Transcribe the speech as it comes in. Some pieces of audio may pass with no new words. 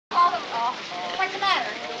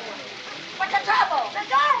the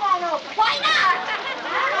door won't open. Why not?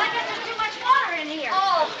 I guess there's too much water in here.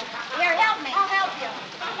 Oh, Here, help me. I'll help you.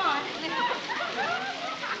 Come on.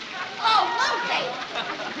 Oh, Lucy!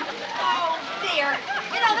 Oh, dear.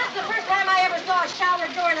 You know, this is the first time I ever saw a shower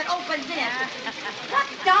door that opens in. What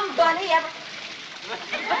dumb bunny ever...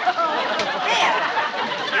 There!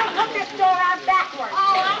 You put this door out backwards.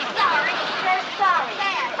 Oh, I'm sorry. You're sorry.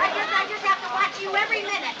 Dad. I just have to watch you every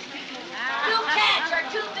minute. You can't. You're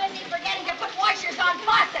too busy forgetting to put washers on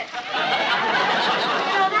faucets.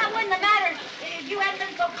 You know, that wouldn't have mattered if you hadn't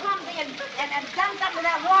been so clumsy and done something to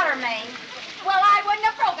that water main. Well, I wouldn't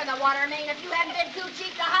have broken the water main if you hadn't been too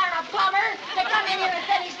cheap to hire a plumber to come in here and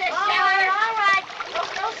finish this shower. All right.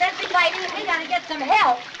 No sense in fighting. We gotta get some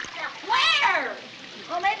help. Where?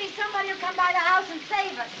 Well, maybe somebody will come by the house and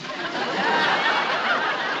save us.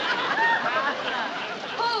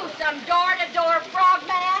 Who? Some door-to-door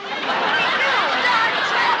frogman? Start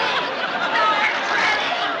treading! Start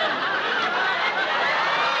treading!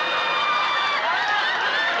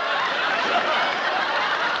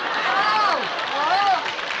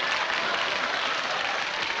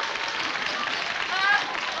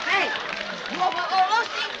 Hey.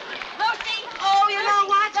 Lucy! Lucy! Oh, you know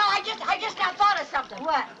what? No, I just now thought of something.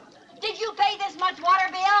 What? Did you pay this much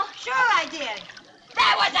water bill? Sure I did.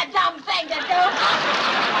 That was a dumb thing to do.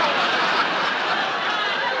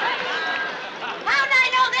 How did I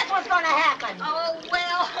know this was going to happen? Oh,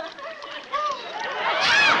 well.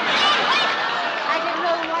 I didn't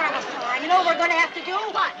know the water was flowing. You know what we're going to have to do?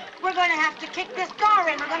 What? We're going to have to kick this door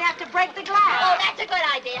in. We're going to have to break the glass. Oh, that's a good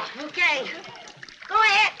idea. Okay. Go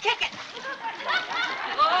ahead, kick it.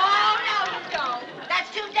 Oh, no, you don't. That's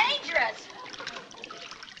too dangerous.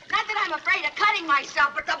 Not that I'm afraid of cutting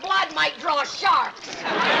myself, but the blood might draw sharks.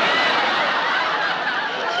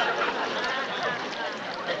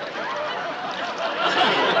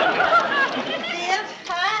 Viv,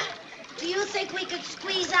 huh? Do you think we could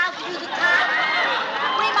squeeze out through the top?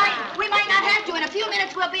 We might not have to. In a few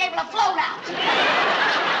minutes, we'll be able to float out.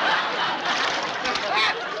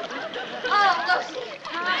 Oh, Lucy.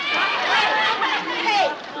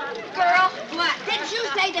 Hey, girl. What? Didn't you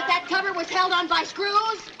say that cover was held on by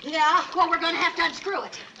screws? Yeah. Well, we're going to have to unscrew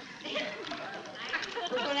it.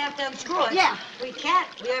 We're going to have to unscrew it. Yeah. We can't.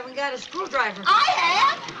 We haven't got a screwdriver. I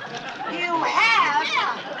have. You have?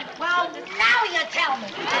 Yeah. Well, now you tell me.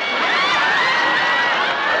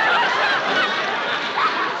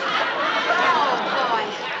 Oh, boy.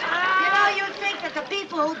 You know, you'd think that the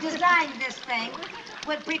people who designed this thing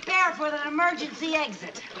would prepare for an emergency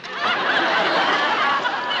exit.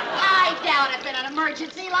 I doubt if an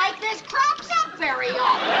emergency like this crops up very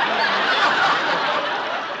often.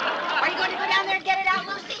 Are you going to go down there and get it out,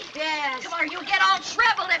 Lucy? Yes. Come on, you'll get all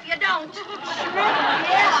shriveled if you don't.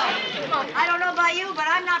 Yeah. I don't know about you, but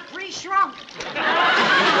I'm not pre-shrunk. Hit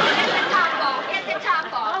the top ball. Hit the top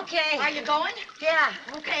ball. Okay. Are you going? Yeah.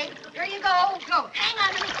 Okay. Here you go. Go. Hang on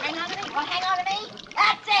to me. Hang on to me. Well, hang on to me.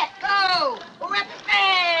 That's it. Go. Rip.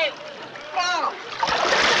 Hey. Go.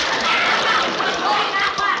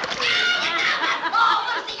 Oh,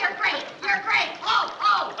 Lucy, you're great. You're great. Oh,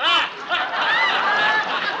 oh.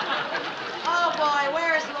 Oh, boy,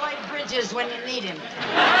 where's Lloyd Bridges when you need him?